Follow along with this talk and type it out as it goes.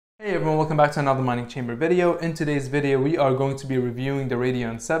Hey everyone, welcome back to another mining chamber video. In today's video, we are going to be reviewing the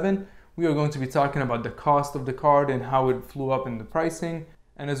Radeon VII. We are going to be talking about the cost of the card and how it flew up in the pricing,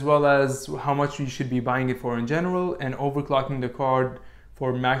 and as well as how much you should be buying it for in general, and overclocking the card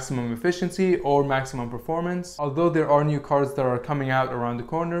for maximum efficiency or maximum performance. Although there are new cards that are coming out around the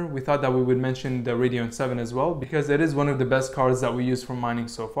corner, we thought that we would mention the Radeon VII as well because it is one of the best cards that we use for mining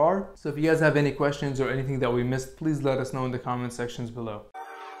so far. So if you guys have any questions or anything that we missed, please let us know in the comment sections below.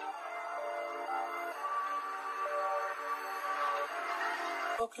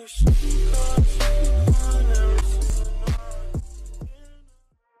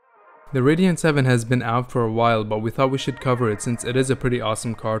 The Radeon VII has been out for a while, but we thought we should cover it since it is a pretty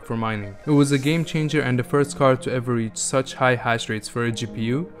awesome card for mining. It was a game changer and the first card to ever reach such high hash rates for a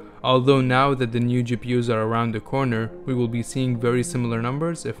GPU, although now that the new GPUs are around the corner, we will be seeing very similar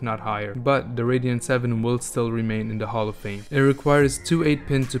numbers if not higher. But the Radeon VII will still remain in the Hall of Fame. It requires two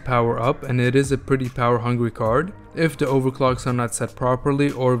 8-pin to power up, and it is a pretty power hungry card. If the overclocks are not set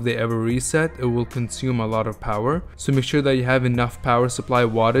properly or if they ever reset, it will consume a lot of power, so make sure that you have enough power supply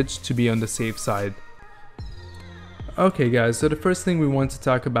wattage to be on the safe side. Okay guys, so the first thing we want to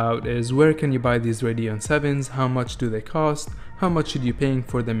talk about is where can you buy these Radeon VIIs, how much do they cost, how much should you be paying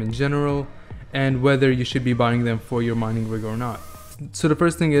for them in general, and whether you should be buying them for your mining rig or not. So the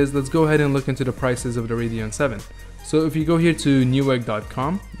first thing is, let's go ahead and look into the prices of the Radeon VII. So if you go here to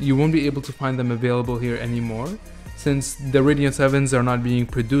newegg.com, you won't be able to find them available here anymore, since the Radeon VIIs are not being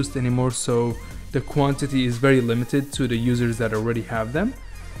produced anymore, so the quantity is very limited to the users that already have them.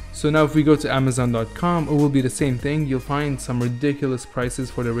 So now if we go to amazon.com, it will be the same thing. You'll find some ridiculous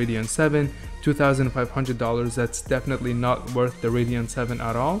prices for the Radeon VII, $2,500. That's definitely not worth the Radeon VII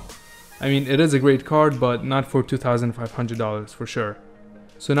at all. I mean, it is a great card, but not for $2,500 for sure.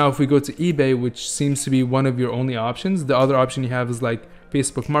 So now if we go to eBay, which seems to be one of your only options, the other option you have is like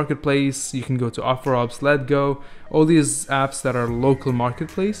Facebook Marketplace. You can go to OfferUps, letgo, all these apps that are local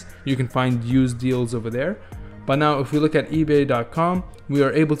marketplace. You can find used deals over there. But now if we look at ebay.com, we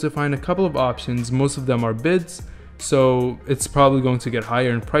are able to find a couple of options. Most of them are bids, so it's probably going to get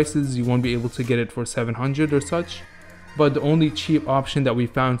higher in prices. You won't be able to get it for $700 or such. But the only cheap option that we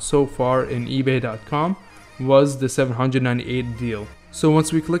found so far in ebay.com was the $798 deal. So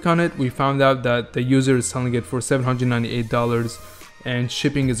once we click on it, we found out that the user is selling it for $798 and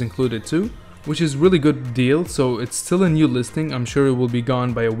shipping is included too, which is really good deal. So it's still a new listing. I'm sure it will be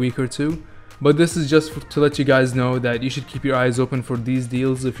gone by a week or two. But this is just to let you guys know that you should keep your eyes open for these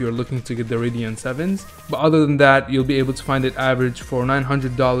deals if you're looking to get the Radeon VIIs. But other than that, you'll be able to find it average for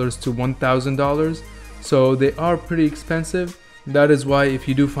 $900 to $1,000. So they are pretty expensive. That is why if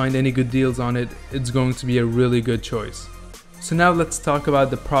you do find any good deals on it, it's going to be a really good choice. So now let's talk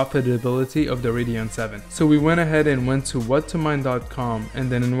about the profitability of the Radeon VII. So we went ahead and went to whattomine.com,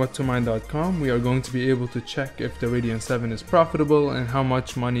 and then in whattomine.com we are going to be able to check if the Radeon VII is profitable and how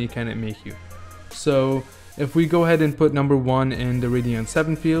much money can it make you. So if we go ahead and put number 1 in the Radeon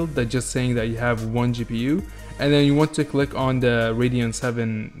VII field, that's just saying that you have one GPU, and then you want to click on the Radeon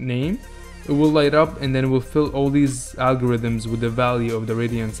VII name, it will light up and then it will fill all these algorithms with the value of the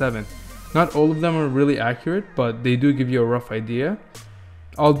Radeon VII. Not all of them are really accurate, but they do give you a rough idea.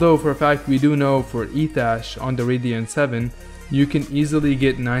 Although for a fact we do know for Ethash on the Radeon VII, you can easily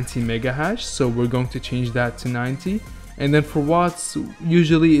get 90 mega hash, so we're going to change that to 90. And then for watts,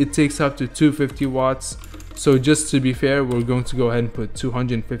 usually it takes up to 250 watts. So just to be fair, we're going to go ahead and put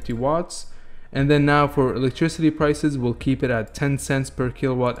 250 watts. And then now for electricity prices, we'll keep it at 10 cents per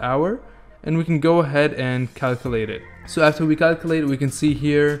kilowatt hour. And we can go ahead and calculate it. So after we calculate, we can see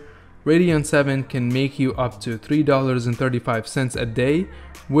here, Radeon VII can make you up to $3.35 a day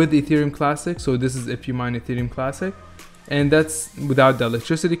with Ethereum Classic. So this is if you mine Ethereum Classic, and that's without the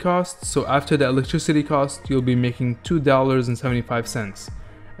electricity cost. So after the electricity cost, you'll be making $2.75,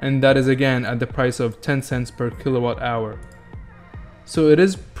 and that is again at the price of 10 cents per kilowatt hour. So it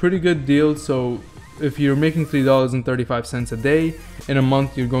is pretty good deal. So if you're making $3.35 a day, in a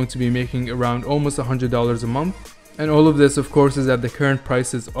month you're going to be making around almost $100 a month. And all of this of course is at the current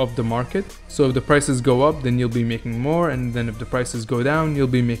prices of the market. So if the prices go up, then you'll be making more, and then if the prices go down, you'll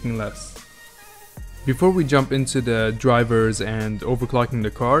be making less. Before we jump into the drivers and overclocking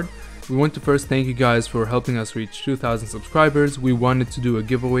the card, we want to first thank you guys for helping us reach 2,000 subscribers. We wanted to do a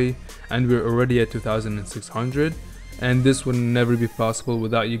giveaway and we're already at 2,600. And this would never be possible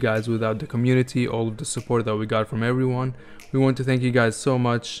without you guys, without the community, all of the support that we got from everyone. We want to thank you guys so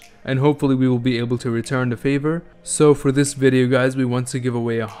much, and hopefully we will be able to return the favor. So for this video guys, we want to give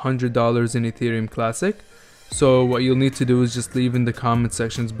away $100 in Ethereum Classic. So what you'll need to do is just leave in the comment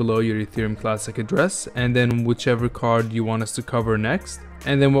sections below your Ethereum Classic address, and then whichever card you want us to cover next.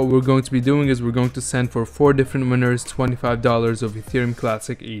 And then what we're going to be doing is we're going to send for 4 different winners $25 of Ethereum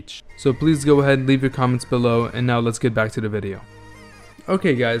Classic each. So please go ahead, leave your comments below, and now let's get back to the video.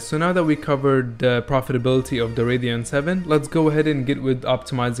 Okay guys, so now that we covered the profitability of the Radeon 7, let's go ahead and get with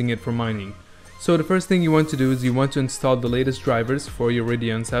optimizing it for mining. So the first thing you want to do is you want to install the latest drivers for your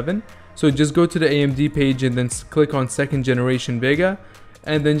Radeon 7. So just go to the AMD page and then click on 2nd generation Vega,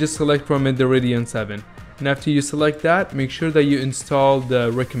 and then just select from it the Radeon 7. And after you select that, make sure that you install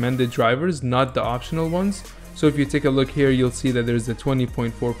the recommended drivers, not the optional ones. So if you take a look here, you'll see that there's the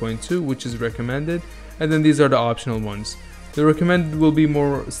 20.4.2, which is recommended, and then these are the optional ones. The recommended will be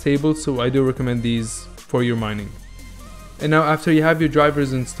more stable, so I do recommend these for your mining. And now after you have your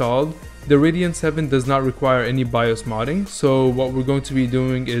drivers installed, the Radeon 7 does not require any BIOS modding, so what we're going to be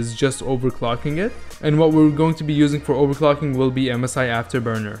doing is just overclocking it. And what we're going to be using for overclocking will be MSI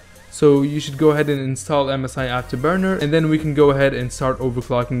Afterburner. So you should go ahead and install MSI Afterburner, and then we can go ahead and start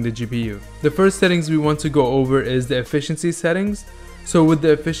overclocking the GPU. The first settings we want to go over is the efficiency settings. So with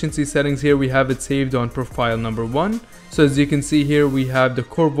the efficiency settings here, we have it saved on profile number 1. So as you can see here, we have the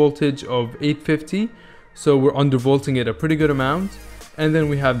core voltage of 850. So we're undervolting it a pretty good amount. And then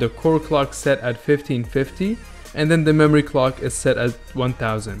we have the core clock set at 1550. And then the memory clock is set at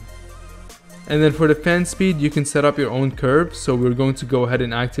 1000. And then for the fan speed, you can set up your own curve. So we're going to go ahead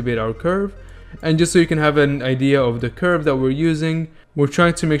and activate our curve. And just so you can have an idea of the curve that we're using, we're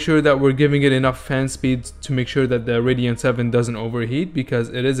trying to make sure that we're giving it enough fan speed to make sure that the Radeon 7 doesn't overheat, because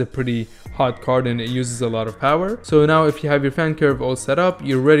it is a pretty hot card and it uses a lot of power. So now if you have your fan curve all set up,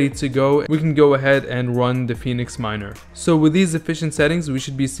 you're ready to go. We can go ahead and run the Phoenix miner. So with these efficient settings, we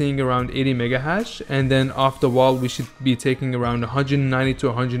should be seeing around 80 mega hash, and then off the wall, we should be taking around 190 to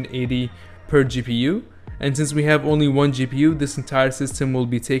 180 per GPU. And since we have only one GPU, this entire system will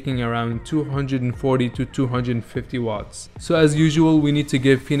be taking around 240 to 250 watts. So as usual, we need to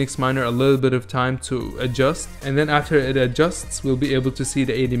give Phoenix Miner a little bit of time to adjust, and then after it adjusts, we'll be able to see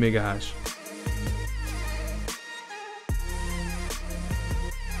the 80 mega hash.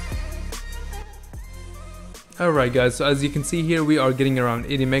 Alright guys, so as you can see here, we are getting around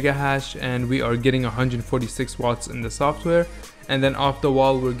 80 mega hash and we are getting 146 watts in the software. And then off the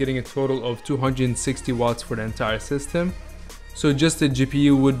wall, we're getting a total of 260 watts for the entire system. So just the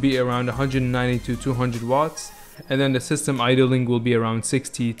GPU would be around 190 to 200 watts. And then the system idling will be around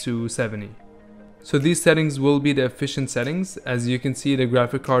 60 to 70. So these settings will be the efficient settings. As you can see, the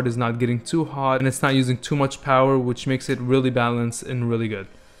graphic card is not getting too hot and it's not using too much power, which makes it really balanced and really good.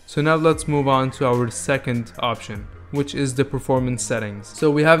 So now let's move on to our second option, which is the performance settings. So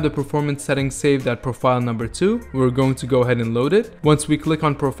we have the performance settings saved at profile number 2. We're going to go ahead and load it. Once we click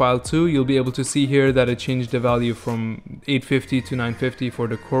on profile 2, you'll be able to see here that it changed the value from 850 to 950 for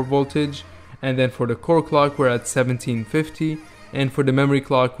the core voltage. And then for the core clock, we're at 1750. And for the memory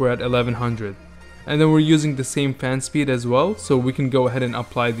clock, we're at 1100. And then we're using the same fan speed as well, so we can go ahead and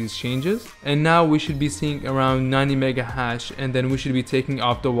apply these changes. And now we should be seeing around 90 mega hash, and then we should be taking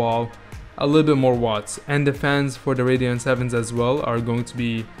off the wall a little bit more watts. And the fans for the Radeon 7s as well are going to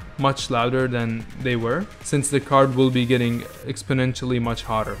be much louder than they were, since the card will be getting exponentially much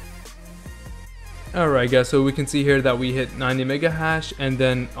hotter. Alright guys, so we can see here that we hit 90 mega hash, and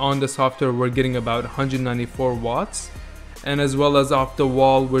then on the software we're getting about 194 watts. And as well as off the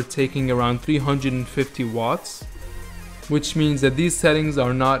wall, we're taking around 350 watts, which means that these settings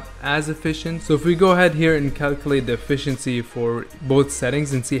are not as efficient. So if we go ahead here and calculate the efficiency for both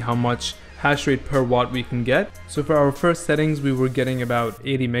settings and see how much hash rate per watt we can get. So for our first settings, we were getting about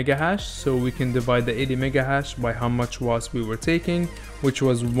 80 mega hash. So we can divide the 80 mega hash by how much watts we were taking, which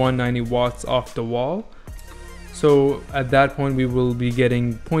was 190 watts off the wall. So at that point, we will be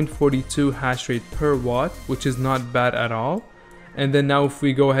getting 0.42 hash rate per watt, which is not bad at all. And then now if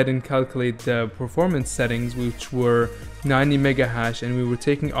we go ahead and calculate the performance settings, which were 90 mega hash, and we were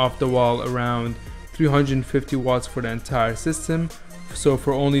taking off the wall around 350 watts for the entire system. So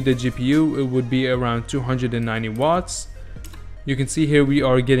for only the GPU, it would be around 290 watts. You can see here we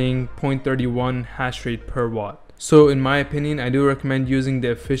are getting 0.31 hash rate per watt. So in my opinion, I do recommend using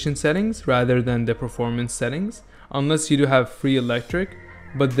the efficient settings rather than the performance settings, unless you do have free electric.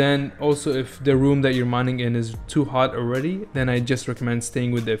 But then also if the room that you're mining in is too hot already, then I just recommend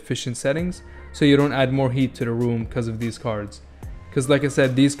staying with the efficient settings so you don't add more heat to the room because of these cards. Because like I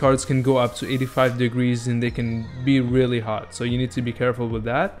said, these cards can go up to 85 degrees and they can be really hot, so you need to be careful with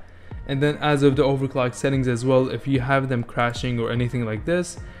that. And then as of the overclock settings as well, if you have them crashing or anything like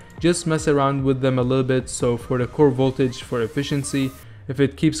this, just mess around with them a little bit. So for the core voltage for efficiency, If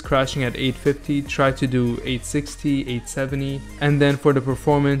it keeps crashing at 850, try to do 860, 870. And then for the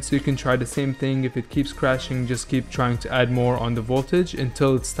performance, you can try the same thing. If it keeps crashing, just keep trying to add more on the voltage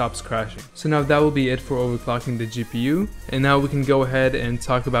until it stops crashing. So now that will be it for overclocking the GPU. And now we can go ahead and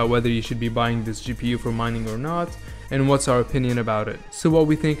talk about whether you should be buying this GPU for mining or not, and what's our opinion about it. So what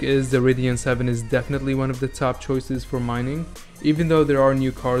we think is the Radeon 7 is definitely one of the top choices for mining. Even though there are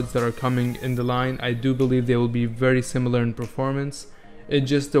new cards that are coming in the line, I do believe they will be very similar in performance. It's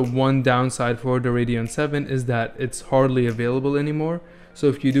just the one downside for the Radeon 7 is that it's hardly available anymore. So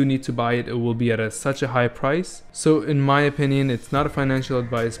if you do need to buy it, it will be at such a high price. So in my opinion, it's not a financial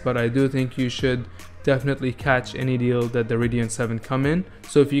advice, but I do think you should definitely catch any deal that the Radeon 7 come in.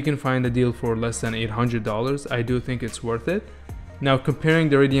 So if you can find a deal for less than $800, I do think it's worth it. Now comparing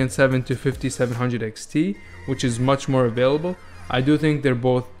the Radeon 7 to 5700 XT, which is much more available, I do think they're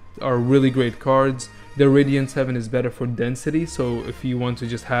both are really great cards. The Radeon 7 is better for density, so if you want to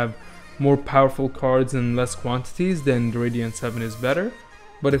just have more powerful cards in less quantities, then the Radeon 7 is better.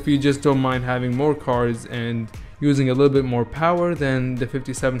 But if you just don't mind having more cards and using a little bit more power, then the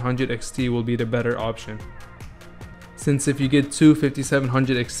 5700 XT will be the better option. Since if you get two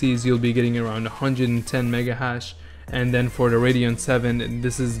 5700 XTs, you'll be getting around 110 mega hash, and then for the Radeon 7,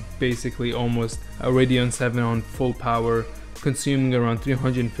 this is basically almost a Radeon 7 on full power, consuming around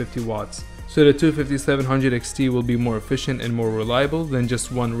 350 watts. So the two 5700 XT will be more efficient and more reliable than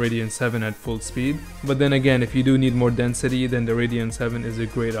just one Radeon 7 at full speed. But then again, if you do need more density, then the Radeon 7 is a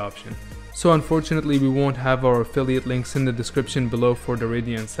great option. So unfortunately, we won't have our affiliate links in the description below for the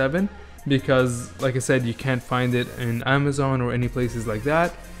Radeon 7 because, like I said, you can't find it in Amazon or any places like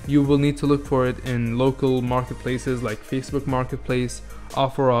that. You will need to look for it in local marketplaces like Facebook Marketplace,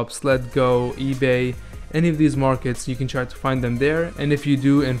 OfferUps, letgo, eBay. Any of these markets, you can try to find them there, and if you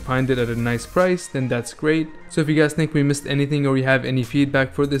do and find it at a nice price, then that's great. So if you guys think we missed anything or you have any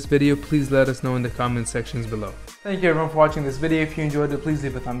feedback for this video, please let us know in the comment sections below. Thank you everyone for watching this video. If you enjoyed it, please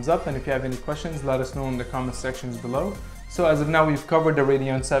leave a thumbs up, and if you have any questions, let us know in the comment sections below. So as of now, we've covered the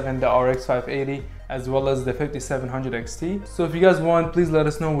Radeon 7, the RX 580, as well as the 5700 XT. So if you guys want, please let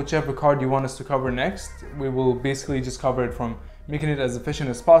us know whichever card you want us to cover next. We will basically just cover it from making it as efficient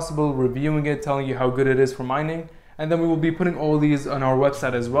as possible, reviewing it, telling you how good it is for mining, and then we will be putting all these on our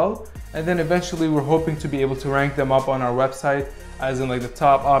website as well. And then eventually we're hoping to be able to rank them up on our website as in like the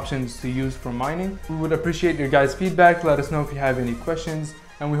top options to use for mining. We would appreciate your guys' feedback. Let us know if you have any questions,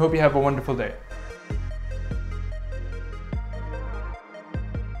 and we hope you have a wonderful day.